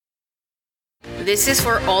This is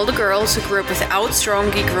for all the girls who grew up without strong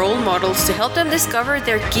geek role models to help them discover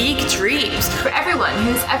their geek dreams. For everyone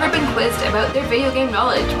who's ever been quizzed about their video game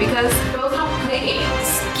knowledge because girls don't play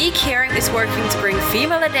games. Geek Caring is working to bring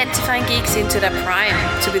female-identifying geeks into their prime,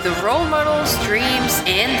 to be the role models, dreams,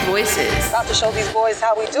 and voices. About to show these boys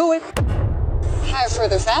how we do it. Higher,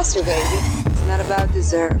 further, faster, baby. It's not about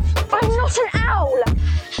deserve. I'm not an owl!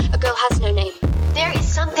 A girl has no name. There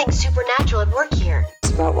is something supernatural at work here.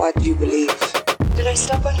 It's about what you believe. Did I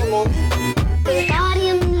step on your moment?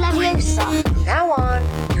 Wingardium Leviosa. Now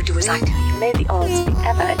on. You do as I do. You made the odds be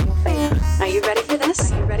ever in your favor. Are you ready for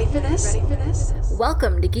this? Are you ready for this? Ready for this?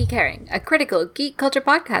 Welcome to Geek Caring, a critical geek culture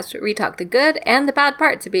podcast where we talk the good and the bad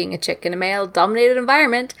parts of being a chick in a male-dominated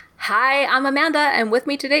environment. Hi, I'm Amanda, and with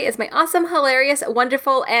me today is my awesome, hilarious,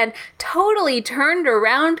 wonderful, and totally turned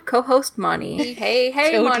around co-host Moni. Hey,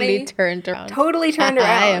 Totally Moni. turned around. Totally turned around.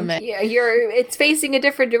 I am. Yeah, it's facing a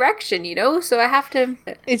different direction, you know, so I have to...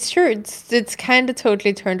 It's true. It's kind of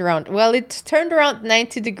totally turned around. Well, it's turned around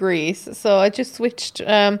 90 degrees, so I just switched,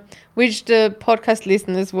 which the podcast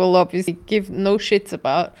listeners will obviously give no shits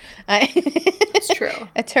about. It's true.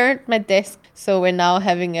 I turned my desk, so we're now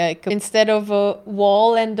having instead of a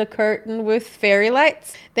wall and a curtain with fairy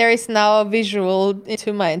lights, there is now a visual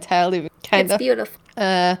into my entire living. It's beautiful.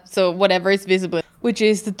 So whatever is visible, which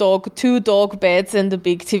is two dog beds and a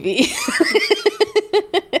big TV.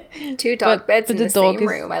 Two dog beds in the same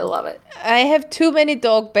room. I love it. I have too many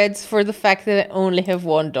dog beds for the fact that I only have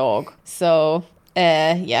one dog. So,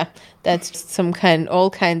 yeah, that's all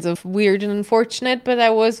kinds of weird and unfortunate. But I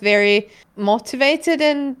was very motivated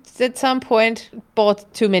and at some point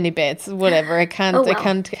bought too many beds. Whatever, I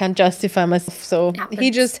can't justify myself. So he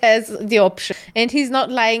just has the option, and he's not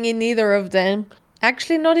lying in either of them.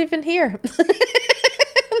 Actually, not even here.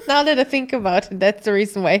 Now that I think about it, that's the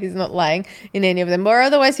reason why he's not lying in any of them. Or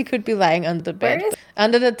otherwise, he could be lying under the bed.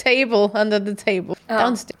 Under the table,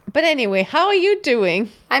 downstairs. But anyway, how are you doing?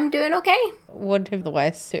 I'm doing okay. What have the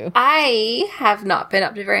wives do? I have not been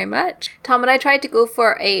up to very much. Tom and I tried to go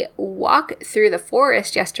for a walk through the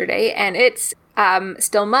forest yesterday, and it's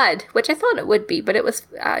still mud, which I thought it would be, but it was,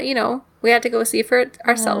 we had to go see for it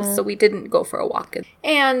ourselves, so we didn't go for a walk.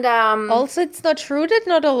 And also, it's not true that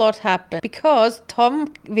not a lot happened, because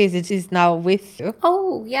Tom visit is now with you.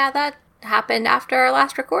 Oh, yeah, that happened after our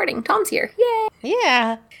last recording. Tom's here. Yay!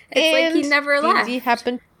 Yeah. It's like he never left. D&D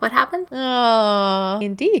happened. What happened? Oh,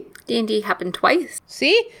 indeed. D&D happened twice.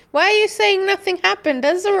 See? Why are you saying nothing happened?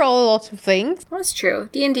 Those are all a lot of things. That's true.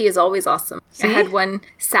 D&D is always awesome. See? I had one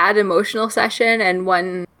sad emotional session and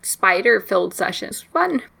one spider-filled session. It was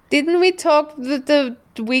fun. Didn't we talk the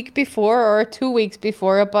week before or 2 weeks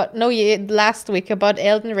before last week about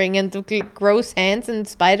Elden Ring and the gross hands and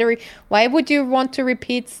spidery? Why would you want to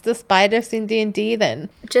repeat the spiders in D&D then?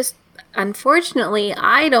 Just, unfortunately,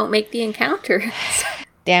 I don't make the encounters.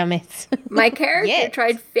 Damn it. My character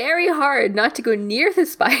tried very hard not to go near the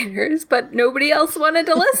spiders, but nobody else wanted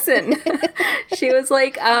to listen. She was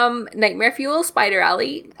like, Nightmare Fuel Spider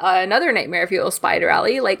Alley, another Nightmare Fuel Spider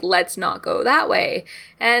Alley, like, let's not go that way.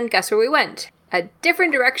 And guess where we went? A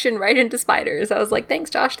different direction right into spiders. I was like,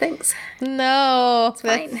 thanks, Josh, thanks. No,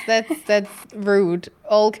 fine. That's rude.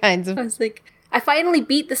 All kinds of... I was like... I finally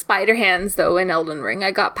beat the spider hands, though, in Elden Ring.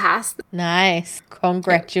 I got past them. Nice.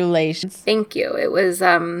 Congratulations. Thank you. It was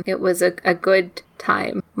a good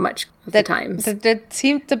time. Much of the times. That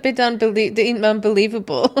seemed a bit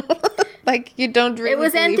unbelievable. Like, you don't really... It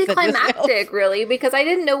was anticlimactic, really, because I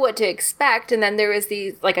didn't know what to expect, and then there was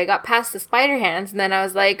I got past the spider hands, and then I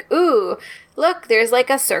was like, ooh, look, there's like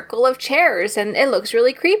a circle of chairs, and it looks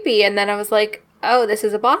really creepy, and then I was like... oh, this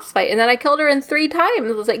is a boss fight. And then I killed her in 3 times.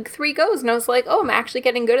 It was like 3 goes. And I was like, oh, I'm actually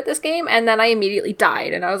getting good at this game. And then I immediately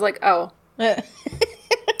died. And I was like, oh.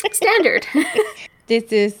 Standard.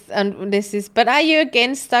 But are you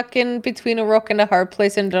again stuck in between a rock and a hard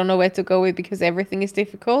place and don't know where to go with because everything is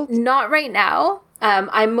difficult? Not right now.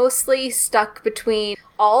 I'm mostly stuck between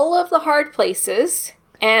all of the hard places.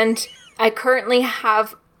 And I currently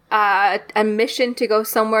have... a mission to go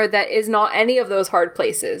somewhere that is not any of those hard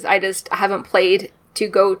places. I just haven't played to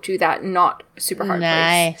go to that not super hard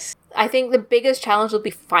place. I think the biggest challenge will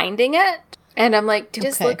be finding it. And I'm like,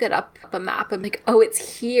 just look it up a map. I'm like, oh,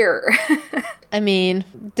 it's here. I mean,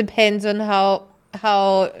 depends on how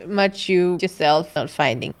much you yourself not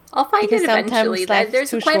finding. I'll find it eventually.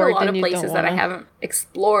 There's quite a lot of places that I haven't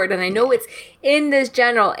explored. And I know it's in this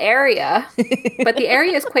general area, but the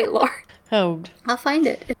area is quite large. I'll find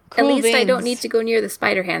it. Cool At least beans. I don't need to go near the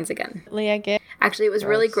spider hands again. I guess. Actually, it was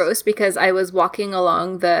really gross because I was walking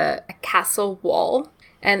along the castle wall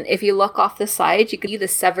And if you look off the side, you can see the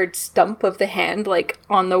severed stump of the hand, like,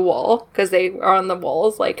 on the wall, because they are on the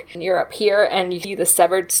walls, like, and you're up here, and you see the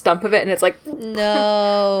severed stump of it, and it's like...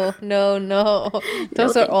 No.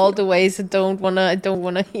 Those are all the ways I don't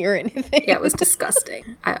wanna hear anything. Yeah, it was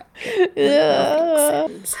disgusting. Yeah.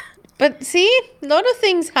 But see, a lot of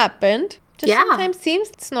things happened. Just Yeah. sometimes seems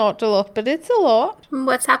it's not a lot, but it's a lot.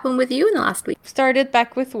 What's happened with you in the last week? Started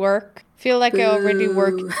back with work. Feel like I already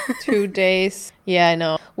worked 2 days. Yeah, I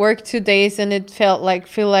know. Worked 2 days and it feel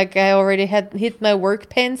like I already had hit my work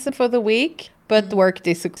pension for the week. But work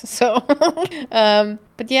this so.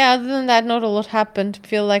 But yeah, other than that, not a lot happened.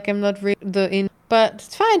 Feel like I'm not but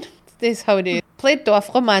it's fine. This is how it is. Played Dorf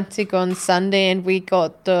Romantic on Sunday and we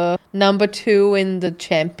got the number 2 in the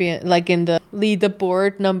champion, like in the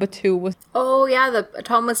leaderboard. Number 2 was... Oh yeah,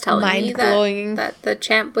 Tom was telling me mind-blowing. that the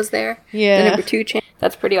champ was there. Yeah. The number 2 champ.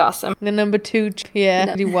 That's pretty awesome. The number 2, yeah,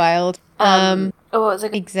 pretty wild. Oh, it was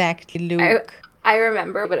like... Exactly, Luke. I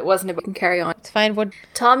remember, but it wasn't about... Carry on. It's fine. What?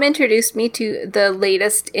 Tom introduced me to the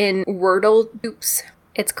latest in Wordle dupes.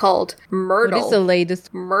 It's called Myrtle. What is the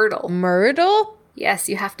latest? Myrtle. Myrtle? Yes,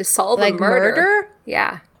 you have to solve Like a murder. murder?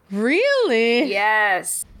 Yeah. Really?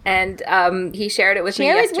 Yes. And he shared it with me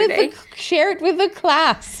yesterday. Share it with the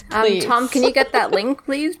class, please. Tom, can you get that link,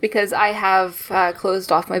 please? Because I have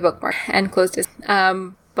closed off my bookmark and closed it.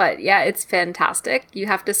 But yeah, it's fantastic. You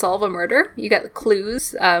have to solve a murder. You get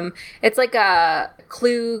clues. It's like a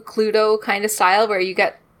Cluedo kind of style where you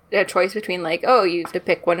get a choice between like, oh, you have to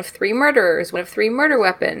pick one of 3 murderers, one of 3 murder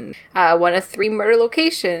weapons, one of 3 murder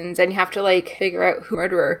locations, and you have to like figure out who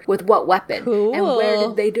murderer with what weapon and where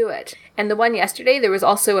did they do it. And the one yesterday, there was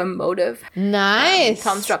also a motive. Nice.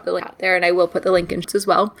 Tom's dropped the link out there, and I will put the link in as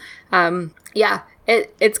well. Yeah,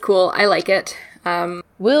 it's cool. I like it.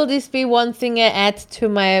 Will this be one thing I add to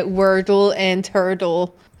my Wordle and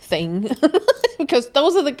Turtle thing? Because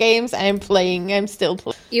those are the games I'm playing. I'm still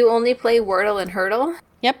playing. You only play Wordle and Hurdle?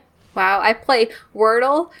 Yep. Wow, I play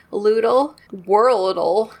Wordle, Loodle,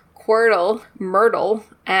 Worldle, Quirtle, Myrtle,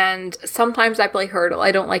 and sometimes I play Hurdle.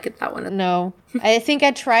 I don't like it that one. No. I think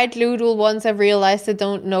I tried Loodle once. I realized I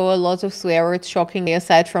don't know a lot of swear words, shockingly,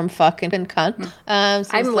 aside from fucking and cunt.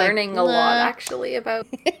 So I'm learning a lot, actually, about...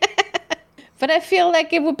 But I feel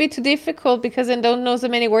like it would be too difficult because I don't know so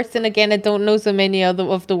many words. And again, I don't know so many other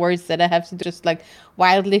of the words that I have to just like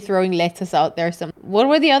wildly throwing letters out there. So what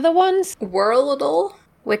were the other ones? Worldle,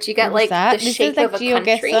 which you get like the shape of a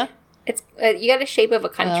country. It's you get a shape of a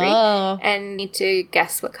country and need to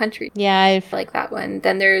guess what country. Yeah, I like that one.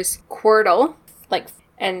 Then there's Quirtle,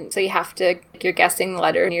 and so you have to, you're guessing the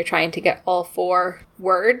letter and you're trying to get all 4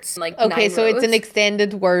 words, like 9 so rows. it's an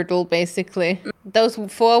extended Wordle, basically. Those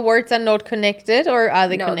 4 words are not connected, or are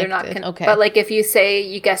they connected? No, they're not okay. But like if you say,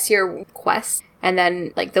 you guess your quest, and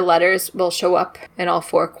then like the letters will show up in all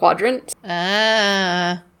 4 quadrants.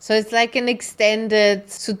 So it's like an extended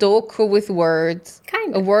Sudoku with words.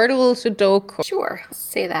 Kind of. A Wordle Sudoku. Sure,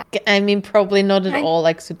 say that. I mean, probably not at all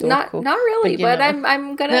like Sudoku. Not really, but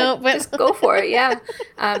I'm gonna just go for it, yeah.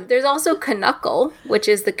 There's also Canuckle, which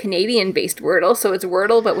is the Canadian-based Wordle, so it's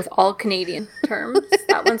Wordle, but with all Canadian terms.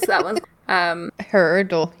 that one's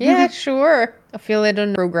Hurdle. Yeah, sure. I feel it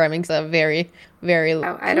on programming, so very, very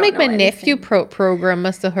low. I don't make know my nephew program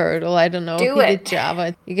as the Hurdle. I don't know. Do he it. did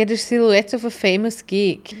Java. You get a silhouette of a famous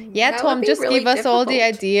geek. Yeah, That Tom, would be just really give us all the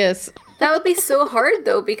difficult. ideas. That would be so hard,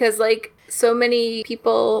 though, because, like, so many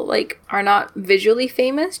people, like, are not visually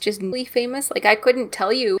famous, just visually famous. Like, I couldn't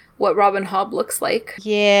tell you what Robin Hobb looks like.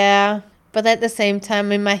 Yeah, but at the same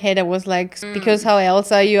time, in my head, I was like, because how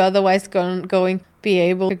else are you otherwise going to be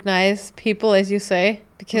able to recognize people, as you say?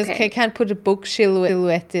 Because I can't put a book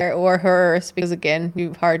silhouette there or hers, because, again,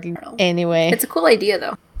 you hardly... Anyway. It's a cool idea,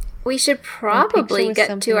 though. We should probably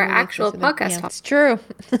get to our actual podcast. Yeah, it's true.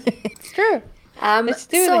 It's true. Let's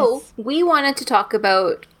do this. We wanted to talk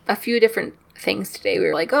about a few different things today. We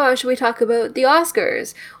were like, oh, should we talk about the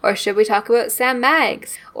Oscars? Or should we talk about Sam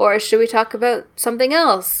Maggs? Or should we talk about something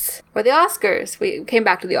else? Or the Oscars? We came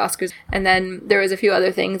back to the Oscars. And then there was a few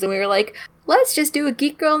other things. And we were like, let's just do a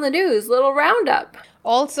Geek Girl in the News little roundup.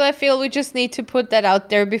 Also, I feel we just need to put that out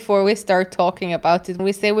there before we start talking about it. When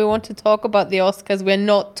we say we want to talk about the Oscars, we're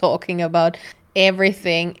not talking about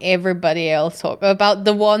everything everybody else talks about,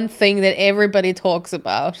 the one thing that everybody talks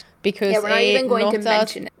about, because we're not even going to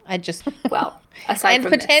mention it. I just aside and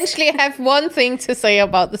from potentially have one thing to say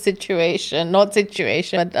about the situation, not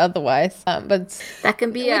situation, but otherwise. But that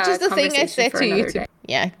can be which is the thing I said to you.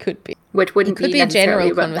 Yeah, it could be. Which wouldn't be a general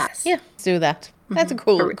conversation. Yeah, let's do that. That's a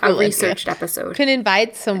cool researched episode. You can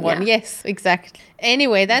invite someone. Yeah. Yes, exactly.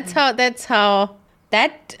 Anyway, that's how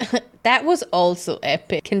that was also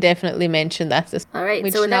epic. Can definitely mention that. All right,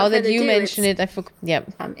 Which so now without that further you ado, mention it, I forgot.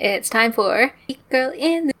 Yep. It's time for Geek Girl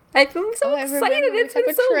in the... I'm so I excited. remember we It's have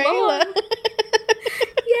been a so trailer. long.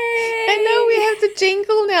 Yay! I know we have the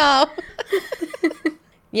jingle now.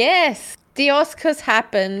 Yes, the Oscars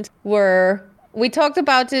happened. We talked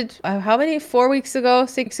about it? How many? 4 weeks ago?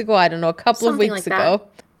 6 weeks ago? I don't know. A couple of Something weeks like ago.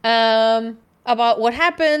 About what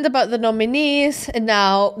happened, about the nominees, and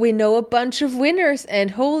now we know a bunch of winners.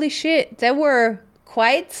 And holy shit, there were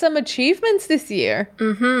quite some achievements this year.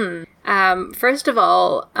 First of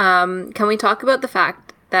all, can we talk about the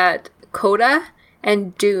fact that Coda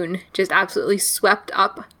and Dune just absolutely swept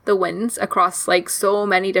up the wins across like so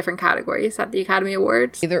many different categories at the Academy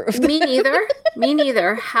Awards? Neither of them. Me neither. Me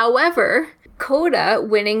neither. However, Coda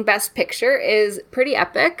winning Best Picture is pretty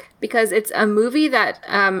epic because it's a movie that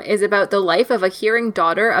is about the life of a hearing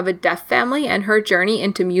daughter of a deaf family and her journey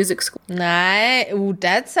into music school. Nice. Ooh,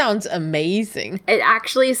 that sounds amazing. It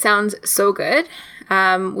actually sounds so good.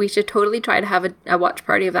 We should totally try to have a watch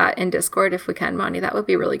party of that in Discord if we can, Monty. That would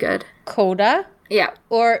be really good. Coda? Yeah.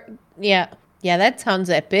 Or, yeah, that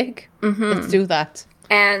sounds epic. Let's do that.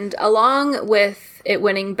 And along with it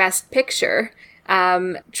winning Best Picture,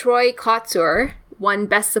 Troy Kotsur won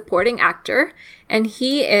Best Supporting Actor, and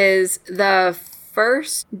he is the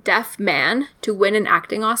first deaf man to win an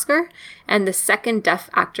acting Oscar and the second deaf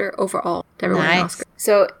actor overall to ever win an Oscar.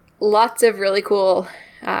 So lots of really cool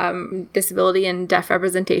disability and deaf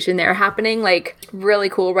representation there happening, like really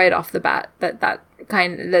cool right off the bat that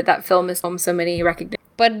film is home so many recognition.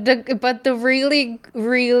 But the really,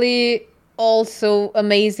 really also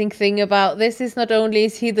amazing thing about this is not only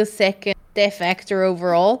is he the second deaf actor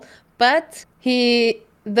overall, but the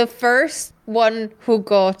first one who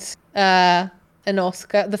got an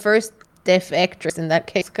Oscar, the first deaf actress in that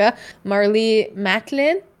case, Marlee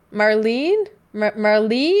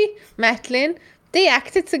Matlin, they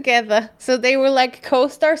acted together. So they were like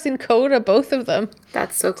co-stars in Coda, both of them.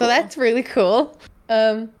 That's so cool. So that's really cool.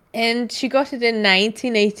 And she got it in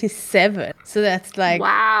 1987. So that's like...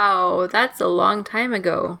 Wow, that's a long time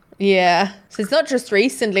ago. Yeah. So it's not just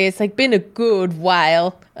recently. It's like been a good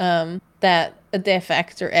while that a deaf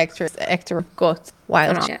actor got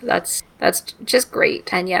wild. Yeah, that's just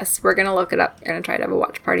great. And yes, we're going to look it up. We're going to try to have a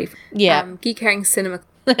watch party. Yeah. Geek Herring Cinema.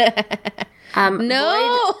 No.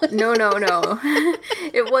 Boyd, no.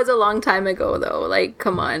 It was a long time ago, though. Like,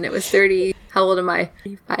 come on. It was 30... How old am I?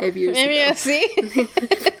 5 years Maybe ago. I see.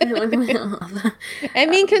 I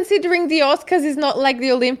mean, considering the Oscars is not like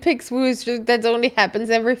the Olympics, that only happens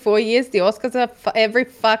every 4 years. The Oscars are every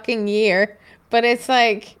fucking year. But it's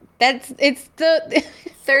like, it's the...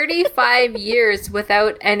 35 years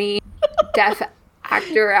without any deaf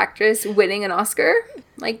actor or actress winning an Oscar?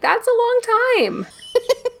 Like, that's a long time.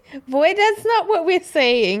 Boy, that's not what we're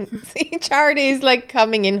saying. See, Charlie is like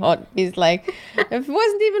coming in hot. He's like, I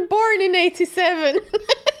wasn't even born in 87.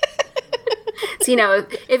 See, now,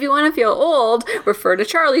 if you want to feel old, refer to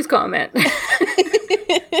Charlie's comment.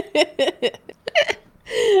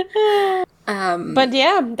 But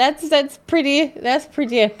yeah, that's pretty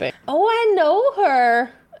epic. Oh, I know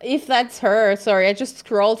her. If that's her, sorry, I just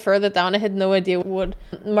scrolled further down. I had no idea what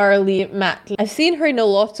Marlee Matlin. I've seen her in a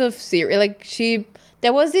lot of series. Like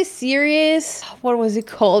there was this series, what was it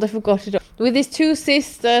called? I forgot it. With these two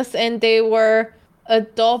sisters, and they were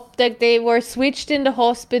adopted. They were switched in the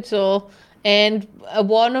hospital, and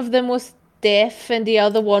one of them was deaf, and the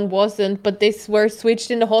other one wasn't. But they were switched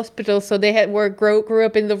in the hospital, so they grew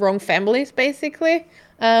up in the wrong families, basically.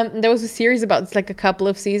 There was a series about this, like a couple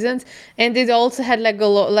of seasons, and it also had like a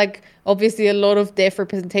lot, like obviously a lot of deaf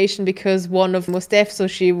representation because one of them was deaf, so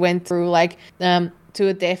she went through like to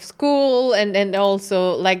a deaf school, and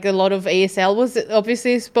also like a lot of ASL was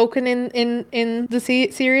obviously spoken in the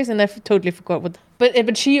series, and I totally forgot what.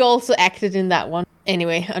 But she also acted in that one.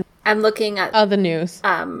 Anyway, I'm looking at other news.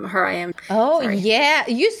 Her I am. Oh, sorry. yeah,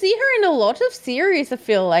 you see her in a lot of series. I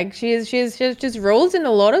feel like she's just roles in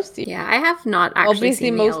a lot of series. Yeah, I have not actually obviously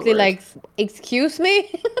seen mostly the L Word. like, excuse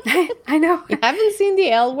me. I know. You haven't seen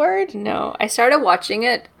the L Word? No, I started watching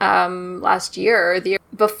it last year, or the year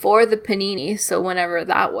before the Panini, so whenever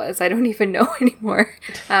that was, I don't even know anymore.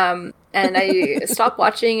 And I stopped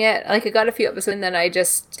watching it. Like, I got a few episodes, and then I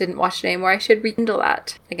just didn't watch it anymore. I should rekindle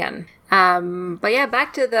that again. But yeah,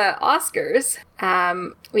 back to the Oscars.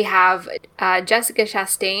 We have Jessica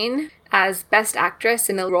Chastain as Best Actress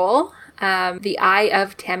in a Role. The Eye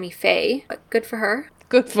of Tammy Faye. Good for her.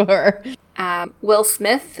 Good for her. Will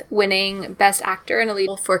Smith winning Best Actor in a Lead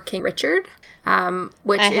Role for King Richard.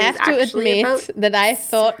 Which I is have to actually admit about... that I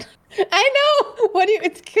thought I know. What do you?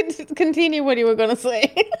 Continue. What you were gonna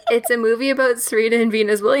say? It's a movie about Serena and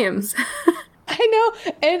Venus Williams. I know,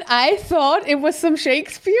 and I thought it was some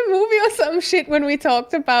Shakespeare movie or some shit when we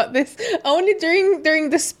talked about this. Only during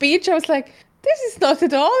the speech, I was like, this is not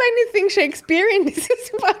at all anything Shakespearean. This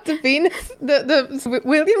is about the Venus, the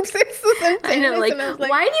Williams sisters. And I know, like,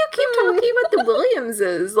 why do you keep talking about the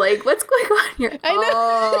Williamses? Like, what's going on here? I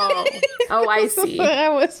know. Oh, I see.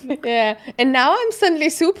 Yeah. And now I'm suddenly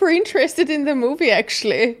super interested in the movie,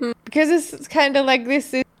 actually. Because it's kind of like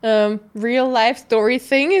this real life story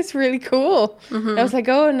thing is really cool. I was like,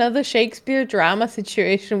 oh, another Shakespeare drama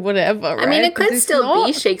situation, whatever. I mean, it could still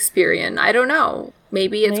be Shakespearean. I don't know.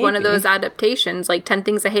 Maybe it's one of those adaptations, like 10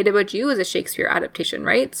 Things I Hate About You is a Shakespeare adaptation,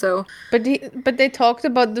 right? So, but they talked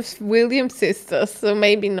about the Williams sisters, so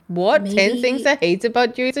maybe not. What? Maybe. 10 Things I Hate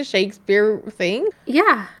About You is a Shakespeare thing?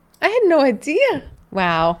 Yeah. I had no idea.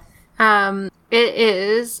 Wow. It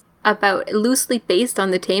is about loosely based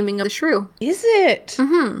on The Taming of the Shrew. Is it?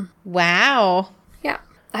 Mm-hmm. Wow. Yeah.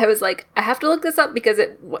 I was like, I have to look this up because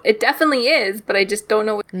it definitely is, but I just don't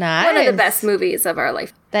know. Nice. One of the best movies of our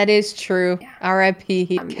life. That is true. Yeah.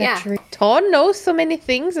 R.I.P. Yeah. Todd knows so many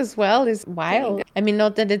things as well. Is wild. I mean,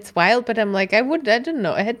 not that it's wild, but I'm like, I don't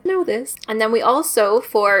know. I had know this. And then we also,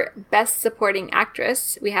 for Best Supporting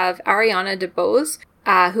Actress, we have Ariana DeBose,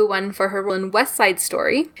 who won for her role in West Side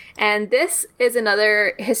Story. And this is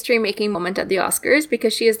another history-making moment at the Oscars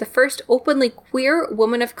because she is the first openly queer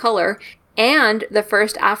woman of color and the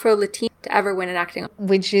first Afro-Latina to ever win an acting.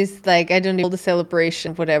 Which is like, I don't know, the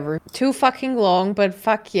celebration, whatever. Too fucking long, but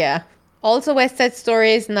fuck yeah. Also, West Side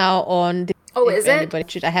Story is now on. Is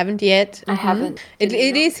it? I haven't yet. I haven't. It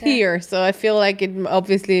is here, so I feel like it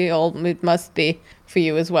must be for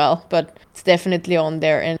you as well. But it's definitely on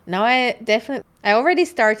there. And now I already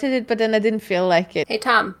started it, but then I didn't feel like it. Hey,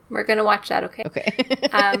 Tom, we're going to watch that, okay?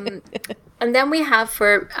 Okay. And then we have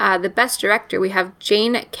for the Best Director, we have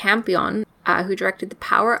Jane Campion, who directed The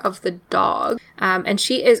Power of the Dog. And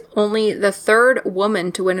she is only the third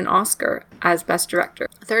woman to win an Oscar as Best Director.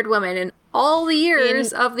 Third woman in all the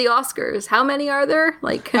years of the Oscars. How many are there?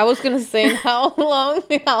 Like I was going to say, how long of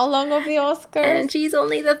the Oscars? And she's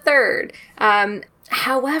only the third.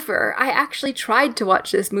 However, I actually tried to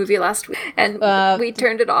watch this movie last week, and we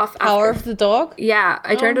turned it off. Power of the Dog? Yeah,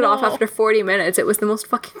 I turned it off after 40 minutes. It was the most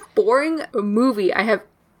fucking boring movie I have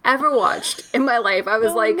ever watched in my life. I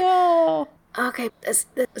was okay,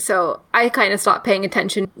 so I kind of stopped paying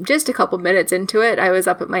attention just a couple minutes into it. I was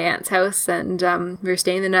up at my aunt's house, and we were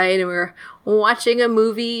staying the night, and we were watching a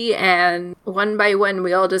movie, and one by one,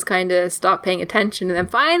 we all just kind of stopped paying attention, and then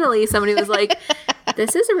finally somebody was like,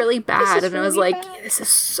 this is really bad, and I was like, this is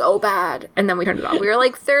so bad, and then we turned it off. We were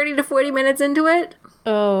like 30 to 40 minutes into it.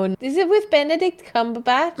 Oh, is it with Benedict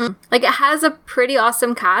Cumberbatch? Like, it has a pretty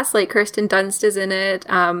awesome cast, like Kirsten Dunst is in it,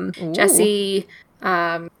 Jesse...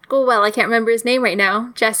 I can't remember his name right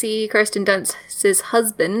now. Jesse, Kirsten Dunst's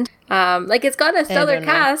husband. It's got a stellar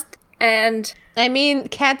cast, and I mean,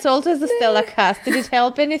 Cats also has a stellar cast. Did it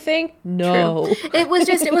help anything? No. True. It was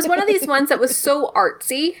one of these ones that was so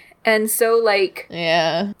artsy and so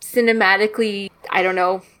cinematically. I don't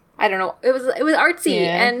know. It was artsy,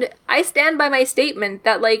 and I stand by my statement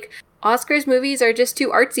that Oscars movies are just too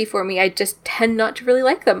artsy for me. I just tend not to really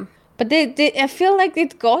like them. But I feel like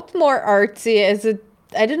it got more artsy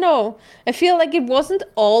I don't know. I feel like it wasn't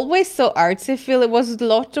always so artsy. I feel a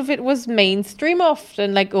lot of it was mainstream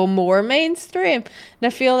often, or more mainstream. And I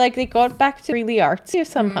feel like they got back to really artsy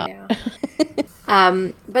somehow. Yeah.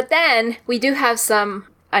 But then we do have some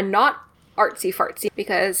not artsy-fartsy,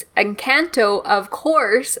 because Encanto, of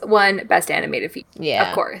course, won Best Animated Feature. Yeah.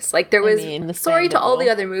 Of course. There was, sorry to all the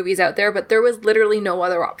other movies out there, but there was literally no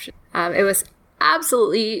other option. It was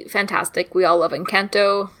absolutely fantastic. We all love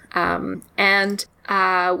Encanto. And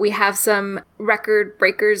we have some record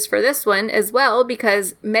breakers for this one as well,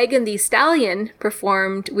 because Megan Thee Stallion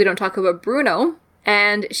performed We Don't Talk About Bruno,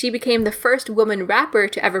 and she became the first woman rapper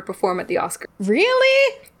to ever perform at the Oscars.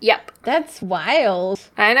 Really? Yep. That's wild.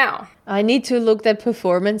 I know. I need to look that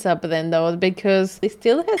performance up then, though, because they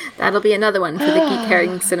still have... That'll be another one for the Geek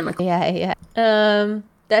Herring Cinema Club. Yeah.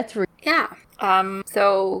 That's... Yeah.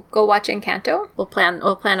 So go watch Encanto. We'll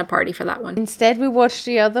plan a party for that one. Instead, we watched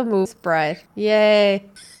the other movie, Bride. Yay.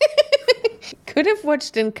 Could have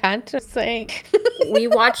watched Encanto, saying. We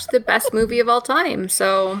watched the best movie of all time,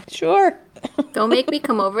 so. Sure. Don't make me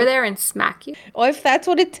come over there and smack you. Or if that's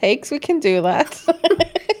what it takes, we can do that.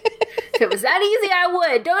 If it was that easy, I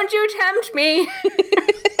would. Don't you tempt me.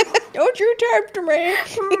 Don't you tempt me.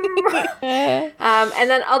 And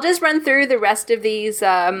then I'll just run through the rest of these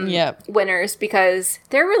winners because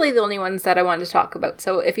they're really the only ones that I wanted to talk about.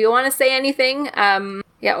 So if you want to say anything,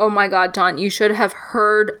 oh my God, Dawn, you should have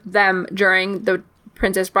heard them during the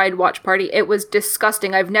Princess Bride watch party. It was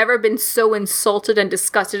disgusting. I've never been so insulted and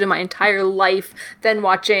disgusted in my entire life than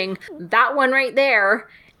watching that one right there.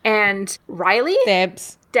 And Riley?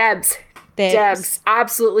 Debs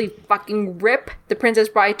Absolutely fucking rip the Princess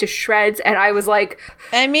Bride to shreds. And I was like,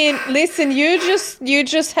 I mean, listen, you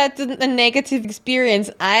just had a negative experience.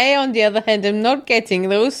 I, on the other hand, am not getting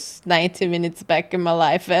those 90 minutes back in my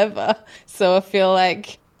life ever. So I feel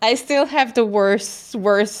like I still have the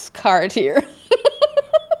worst card here.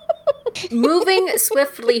 Moving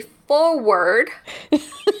swiftly forward.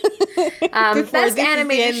 Best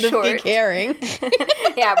animated short.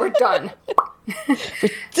 Yeah, we're done. We're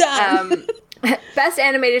done. Best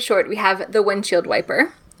animated short, we have The Windshield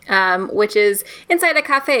Wiper, which is inside a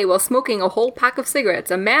cafe while smoking a whole pack of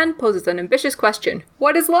cigarettes. A man poses an ambitious question.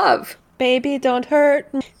 What is love? Baby, don't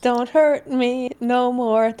hurt me no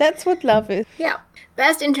more. That's what love is. Yeah.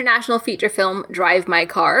 Best international feature film, Drive My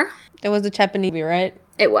Car. That was the Japanese movie, right?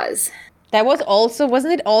 It was. That was also,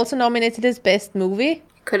 wasn't it also nominated as best movie?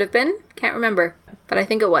 Could have been. Can't remember. But I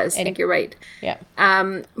think it was. I think you're right. Yeah.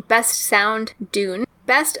 Best sound, Dune.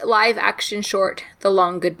 Best live action short, The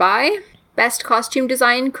Long Goodbye. Best costume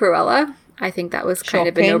design, Cruella. I think that was kind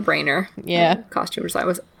of a no-brainer. Yeah. Costume design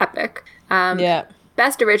was epic. Yeah.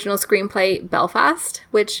 Best original screenplay, Belfast,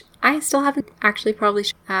 which I still haven't actually probably...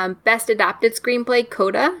 Best adapted screenplay,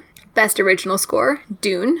 Coda. Best original score,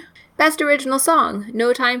 Dune. Best original song,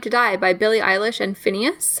 No Time to Die by Billie Eilish and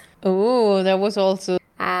Phineas. Oh, that was also...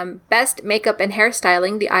 Best makeup and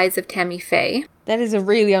hairstyling, The Eyes of Tammy Faye. That is a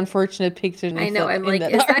really unfortunate picture. I know, I'm like,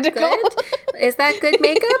 is that good? Is that good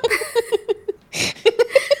makeup?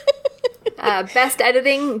 Best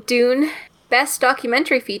editing, Dune. Best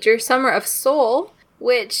documentary feature, Summer of Soul,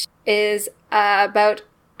 which is about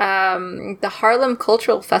the Harlem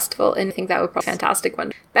Cultural Festival, and I think that would probably be a fantastic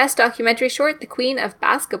one. Best documentary short, The Queen of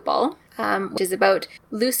Basketball, which is about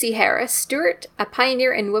Lucy Harris Stewart, a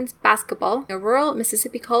pioneer in women's basketball, a rural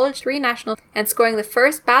Mississippi college, 3 national, and scoring the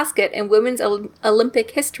first basket in women's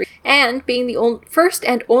Olympic history, and being the first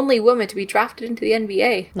and only woman to be drafted into the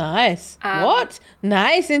NBA. Nice. What?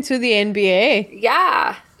 Nice, into the NBA.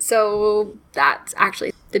 Yeah. So that's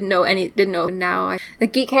actually didn't know now. The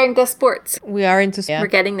Geek Herring does sports. We are into We're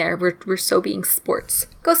getting there. We're so being sports.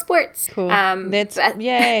 Go sports. Cool.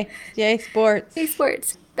 Yay sports. Yay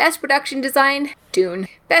sports. Best production design, Dune.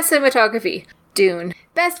 Best cinematography, Dune.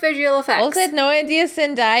 Best visual effects. Also had no idea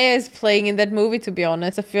Zendaya is playing in that movie, to be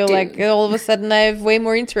honest. I feel like all of a sudden I have way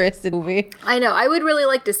more interest in the movie. I know. I would really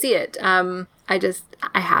like to see it. I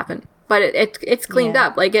haven't. But it's cleaned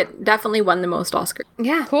up. Like, it definitely won the most Oscar.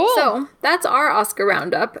 Yeah. Cool. So, that's our Oscar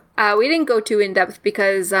roundup. We didn't go too in-depth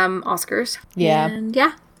because Oscars. Yeah. And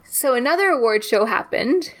yeah. So, another award show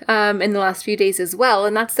happened in the last few days as well,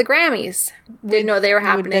 and that's the Grammys. Didn't know they were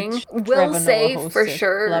happening. Will say for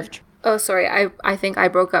sure. Oh, sorry. I think I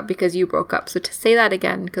broke up because you broke up. So, to say that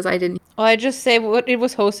again, because I didn't. Oh, I just say it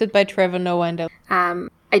was hosted by Trevor Noah. I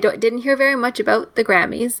didn't hear very much about the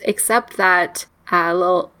Grammys, except that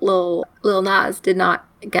Lil Nas did not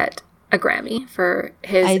get a Grammy for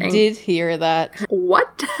his... I did hear that.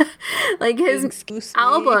 What? Like, his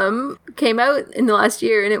album came out in the last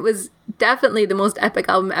year, and it was definitely the most epic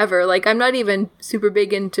album ever. Like, I'm not even super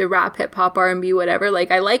big into rap, hip-hop, R&B, whatever.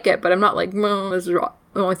 Like, I like it, but I'm not like, this is the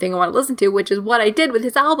only thing I want to listen to, which is what I did with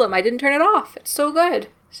his album. I didn't turn it off. It's so good.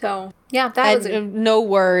 So, yeah, that was... No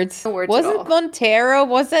words. No words was at it all. Montero?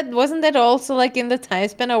 Wasn't that also, like, in the time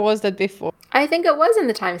span, or was that before? I think it was in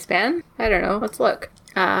the time span. I don't know. Let's look.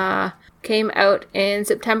 Came out in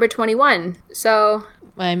September 21. So,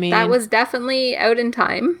 I mean... that was definitely out in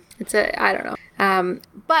time. I don't know.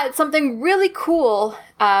 But something really cool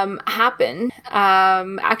happened.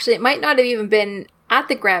 Actually, it might not have even been at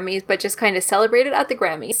the Grammys, but just kind of celebrated at the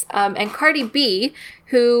Grammys. And Cardi B,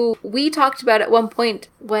 who we talked about at one point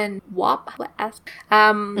when WAP asked,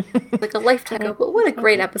 like a lifetime ago, but what a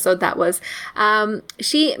great episode that was.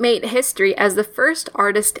 She made history as the first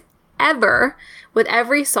artist ever with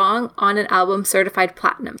every song on an album certified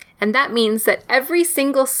platinum. And that means that every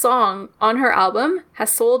single song on her album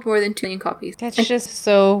has sold more than 2 million copies. That's just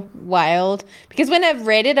so wild. Because when I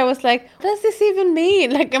read it, I was like, what does this even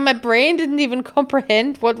mean? Like, my brain didn't even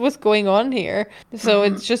comprehend what was going on here. So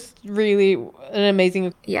it's just really an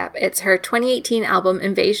amazing... Yeah, it's her 2018 album,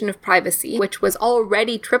 Invasion of Privacy, which was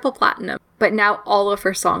already triple platinum. But now all of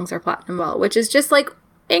her songs are platinum, which is just, like,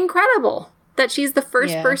 incredible. That she's the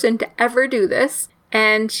first person to ever do this.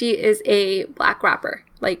 and she is a black rapper,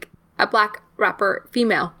 like a black rapper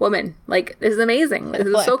female woman. Like, this is amazing. This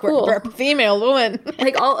is so cool. Female woman.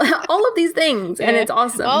 Like all of these things, and it's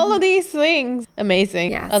awesome. All of these things,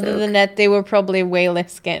 amazing. Yeah, Other than that, they were probably way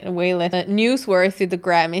less newsworthy, the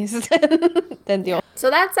Grammys, than the.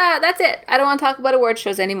 So that's it. I don't want to talk about award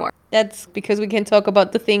shows anymore. That's because we can talk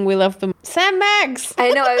about the thing we love the most. Sam Maggs!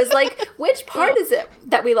 I know, I was like, which part is it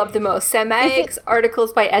that we love the most? Sam Maggs,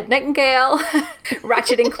 articles by Ed Nightingale,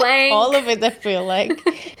 Ratchet and Clank. All of it, I feel like.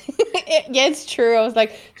 Yeah, it's true. I was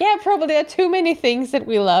like, yeah, probably there are too many things that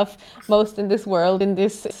we love most in this world, in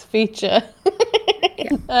this feature.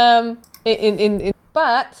 Yeah.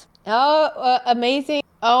 But, amazing.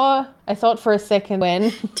 Oh, I thought for a second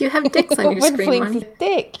when. Do you have dicks on your screen, Monty?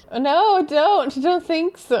 Dick? No, I don't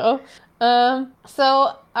think so.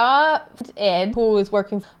 So Ed, who is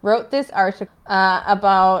working, wrote this article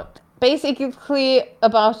about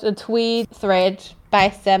a tweet thread by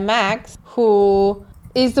Sam Maggs, who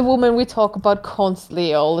is the woman we talk about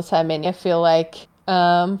constantly all the time. And I feel like,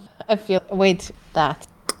 that.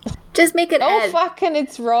 Just make it Ed. Oh, fucking,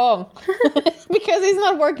 it's wrong. Because he's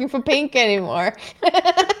not working for Pink anymore.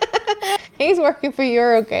 He's working for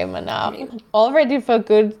Eurogamer now. Already for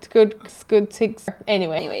good 6.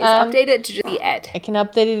 Anyways, update it to just be Ed. I can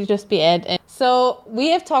update it to just be Ed. And so we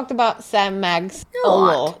have talked about Sam Maggs a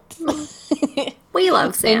lot. We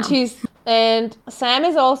love Sam. And Sam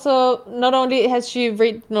is also, not only has she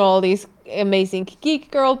written all these amazing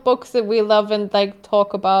Geek Girl books that we love and like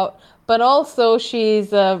talk about, but also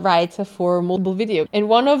she's a writer for multiple videos. And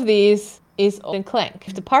one of these is Ratchet & Clank,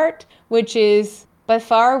 the part, which is by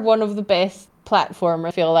far one of the best platformers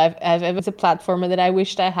I feel I've ever. It's a platformer that I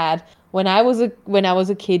wished I had when I was a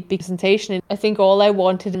kid. Presentation. I think all I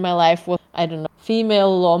wanted in my life was, I don't know,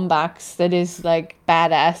 female Lombax that is like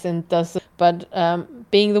badass and does. But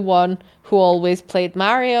being the one who always played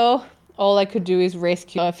Mario, all I could do is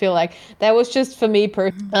rescue. I feel like that was just for me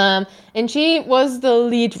personally. And she was the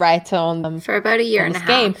lead writer on them for about a year and a half.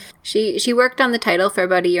 Game. She worked on the title for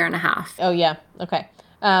about a year and a half. Oh yeah, okay.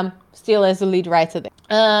 Still as a lead writer there.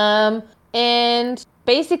 And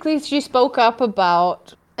basically she spoke up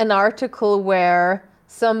about an article where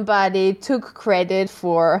somebody took credit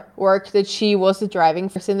for work that she was the driving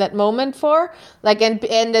force in that moment for. Like, and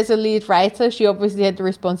as a lead writer, she obviously had the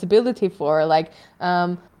responsibility for, like,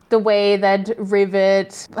 the way that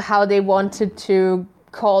Rivet, how they wanted to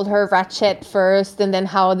call her Ratchet first, and then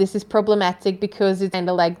how this is problematic because it's kind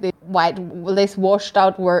of like the less washed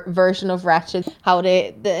out version of Ratchet.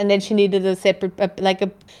 And then she needed a separate,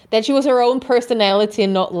 that she was her own personality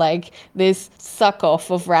and not like this suck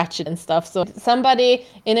off of Ratchet and stuff. So somebody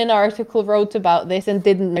in an article wrote about this and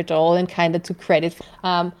didn't at all and kind of took credit.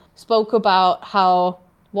 Spoke about how,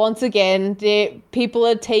 once again, the people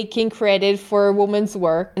are taking credit for a woman's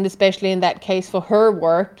work, and especially in that case for her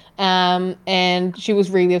work. And she was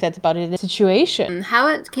really upset about it in the situation. How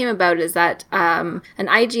it came about is that an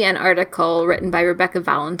IGN article written by Rebecca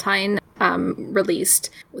Valentine released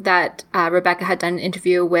that Rebecca had done an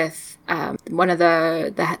interview with one of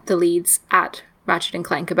the leads at Ratchet and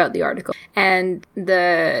Clank about the article, and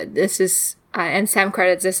and Sam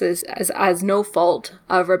credits this as no fault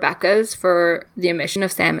of Rebecca's for the omission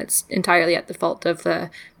of Sam. It's entirely at the fault of the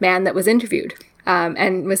man that was interviewed.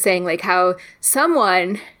 And was saying like how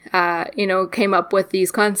someone, came up with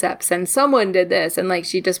these concepts and someone did this. And like,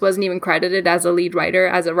 she just wasn't even credited as a lead writer,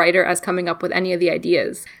 as coming up with any of the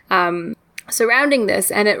ideas surrounding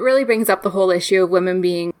this. And it really brings up the whole issue of women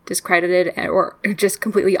being discredited or just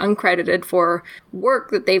completely uncredited for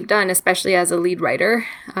work that they've done, especially as a lead writer.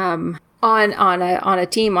 On a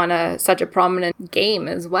team, on such a prominent game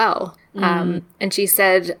as well. And she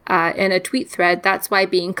said in a tweet thread, "That's why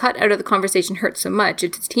being cut out of the conversation hurts so much.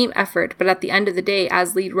 It's a team effort, but at the end of the day,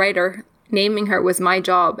 as lead writer, naming her was my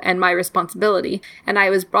job and my responsibility. And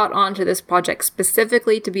I was brought onto this project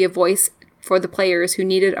specifically to be a voice for the players who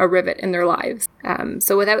needed a Rivet in their lives."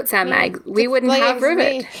 So without Sam Maggs, we wouldn't have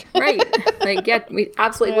Rivet. Right. Like, yeah, we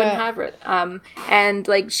absolutely wouldn't have it. And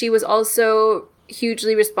like, she was also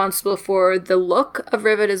hugely responsible for the look of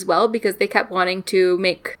Rivet as well, because they kept wanting to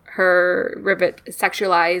make her Rivet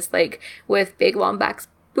sexualized, like with big Lombax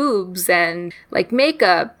boobs and like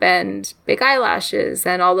makeup and big eyelashes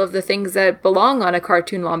and all of the things that belong on a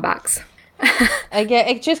cartoon Lombax.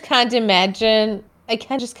 I just can't imagine. I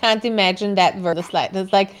just can't imagine that versus like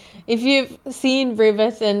it's like if you've seen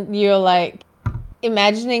Rivet and you're like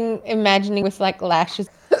imagining with like lashes.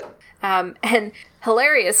 And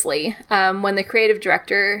hilariously, when the creative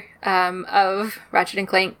director of Ratchet and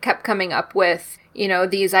Clank kept coming up with,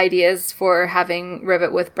 these ideas for having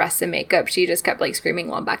Rivet with breasts and makeup, she just kept like screaming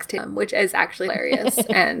Lombax to him, which is actually hilarious.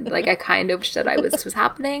 And like, I kind of wish that this was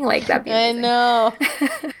happening. Like, that'd be amazing. I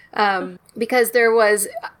know. Because there was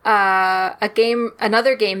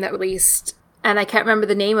another game that released, and I can't remember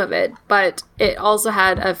the name of it, but it also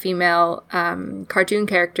had a female cartoon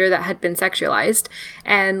character that had been sexualized.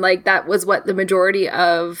 And like, that was what the majority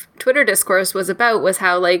of Twitter discourse was about, was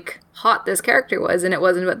how like hot this character was. And it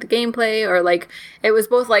wasn't about the gameplay, or like, it was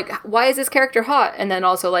both like, why is this character hot? And then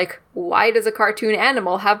also like, why does a cartoon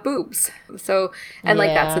animal have boobs? So, and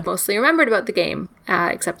like, that's the mostly remembered about the game,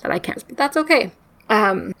 except that I can't, but that's okay.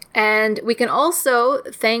 And we can also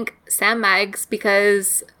thank Sam Maggs,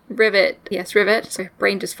 because Rivet, sorry,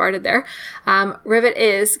 brain just farted there. Rivet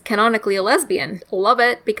is canonically a lesbian. Love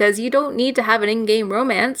it, because you don't need to have an in-game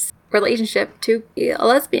romance relationship to be a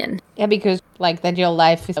lesbian. Yeah, because like that your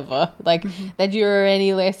life is over, like that you're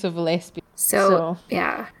any less of a lesbian. So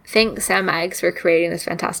yeah, thank Sam Maggs for creating this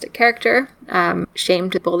fantastic character. Shame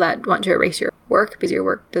to people that want to erase your work, because your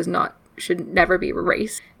work should never be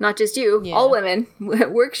erased. Not just you, all women.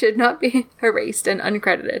 Work should not be erased and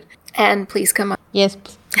uncredited. And please come on. Yes,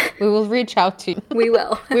 we will reach out to you. We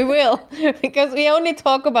will. We will, because we only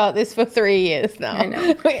talk about this for 3 years now. I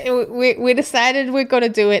know. We decided we're going to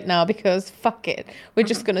do it now, because fuck it. We're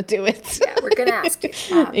just going to do it. Yeah, we're going to ask you.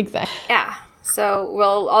 Exactly. Yeah. So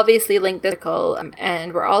we'll obviously link the article,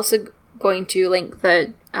 and we're also going to link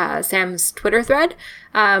the Sam's Twitter thread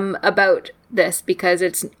about this, because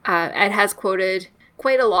Ed has quoted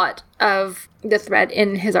quite a lot of the thread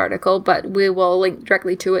in his article, but we will link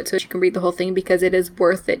directly to it so you can read the whole thing, because it is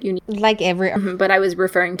worth it. You need, like every, but I was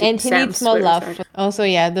referring to and he Sam's needs more Twitter love. thread. Also,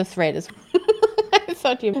 the thread is. I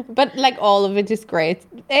thought you, but like all of it is great.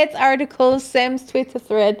 Ed's articles, Sam's Twitter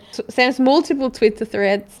thread, Sam's multiple Twitter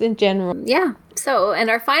threads in general. Yeah. So, and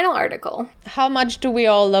our final article. How much do we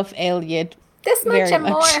all love Elliot? This much Very and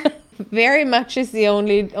much. more. Very much is the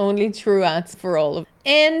only true answer for all of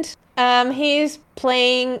it. And he's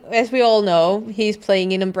playing, as we all know, he's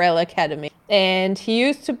playing in Umbrella Academy. And he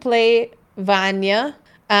used to play Vanya,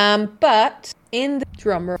 but in the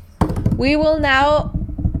drummer, we will now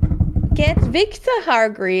get Viktor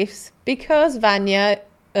Hargreaves, because Vanya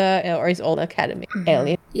or his old Academy,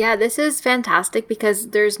 Elliot. Yeah, this is fantastic, because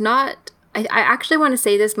there's not... I actually want to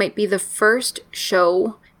say this might be the first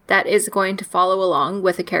show that is going to follow along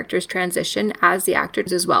with a character's transition as the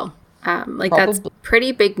actors as well. That's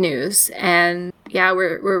pretty big news. And yeah,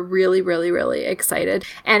 we're really, really, really excited.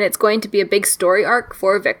 And it's going to be a big story arc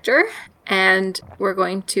for Viktor, and we're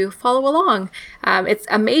going to follow along. It's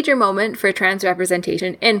a major moment for trans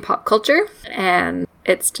representation in pop culture, and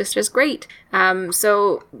it's just great.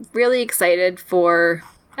 So really excited for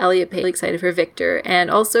Elliot Page, excited for Viktor, and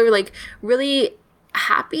also like really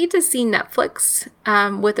happy to see Netflix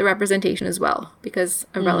with the representation as well, because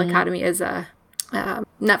Umbrella Academy is a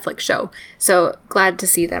Netflix show. So glad to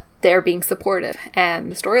see that they're being supportive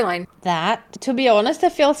and the storyline. That, to be honest, I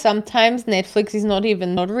feel sometimes Netflix is not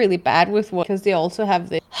really bad with what, because they also have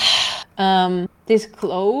the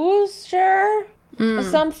disclosure or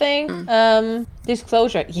something.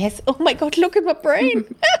 Disclosure. Yes. Oh my God, look at my brain.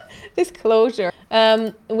 Disclosure.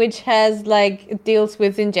 Which has like deals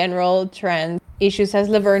with in general trans issues, has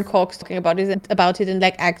Laverne Cox talking about it in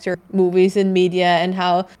like actor movies and media, and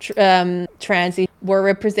how trans were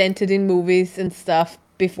represented in movies and stuff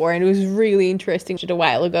before, and it was really interesting a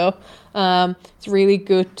while ago. It's really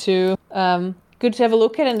good to have a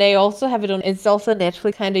look at, and they also have it on. It's also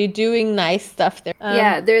Netflix, kind of doing nice stuff there.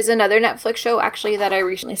 Yeah, there's another Netflix show actually that I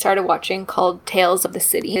recently started watching called Tales of the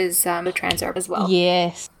City. Is the trans as well.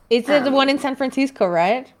 Yes, it's the one in San Francisco,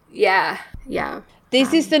 right? Yeah.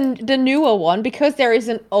 This is the newer one, because there is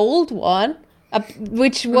an old one,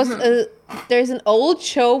 which was there's an old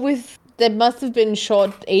show that must have been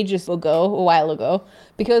shot a while ago,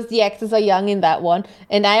 because the actors are young in that one,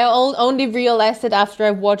 and I only realized it after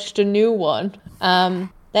I watched the new one.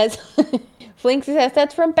 That's Flinksy says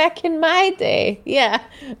that's from back in my day. Yeah.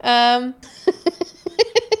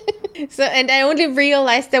 So, and I only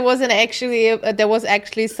realized there was actually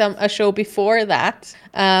a show before that.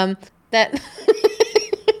 That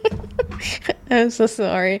I'm so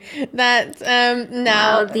sorry. That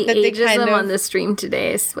now the that they ageism on the stream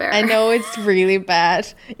today, I swear. I know it's really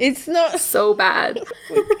bad. It's not so bad.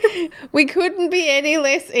 We couldn't be any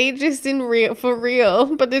less ageist for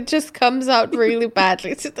real, but it just comes out really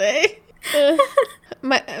badly today.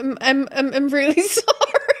 I'm really sorry.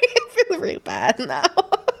 I feel really bad now.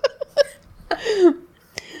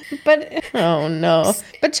 But, oh no.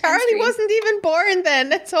 But Charlie wasn't even born then.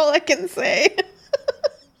 That's all I can say.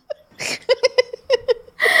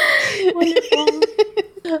 Wonderful.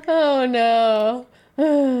 Oh no.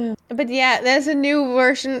 But yeah, there's a new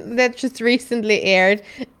version that just recently aired,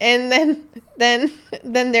 and then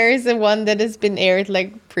there is a one that has been aired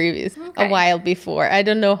like a while before. I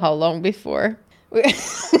don't know how long before.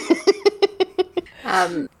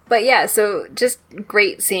 But yeah, so just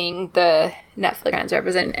great seeing the Netflix fans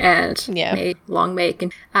represent, and long make.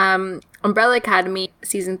 And Umbrella Academy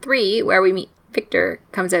season 3, where we meet Viktor,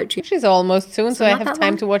 comes out June. Which is almost soon, so I have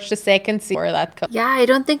time to watch the second season before that comes. Yeah, I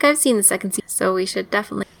don't think I've seen the second season, so we should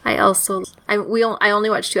definitely. I only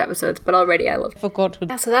watched 2 episodes, but already I love it. Forgot to.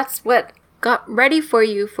 Yeah, so that's what got ready for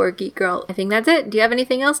you for Geek Girl. I think that's it. Do you have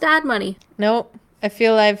anything else to add, Money? No, I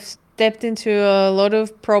feel I've stepped into a lot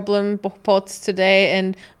of problem pots today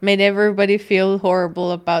and made everybody feel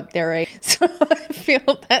horrible about their age. So I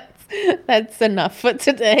feel that's enough for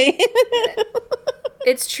today.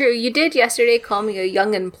 It's true. You did yesterday call me a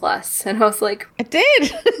youngin' plus, and I was like, I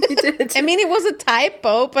did. You did. I mean, it was a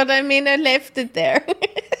typo, but I mean, I left it there.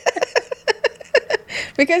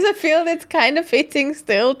 Because I feel it's kind of fitting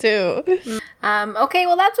still, too. Okay,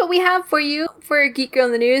 well, that's what we have for you for Geek Girl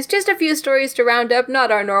in the News. Just a few stories to round up, not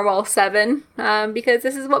our normal 7, because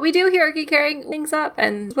this is what we do here at Geek Caring, things up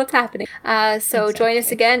and what's happening. So join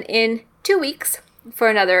us again in 2 weeks for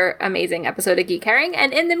another amazing episode of Geek Caring.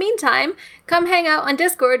 And in the meantime, come hang out on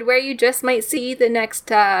Discord, where you just might see the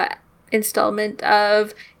next installment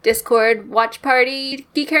of Discord Watch Party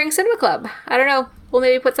Geek Caring Cinema Club. I don't know. We'll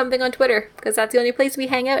maybe put something on Twitter, because that's the only place we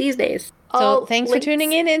hang out these days. So thanks for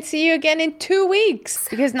tuning in, and see you again in 2 weeks,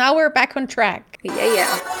 because now we're back on track.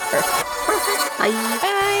 Yeah. Perfect. Bye.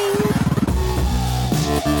 Bye.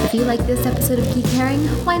 If you like this episode of Geek Caring,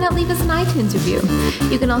 why not leave us an iTunes review?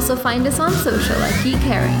 You can also find us on social at Geek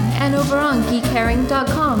Caring and over on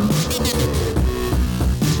geekcaring.com.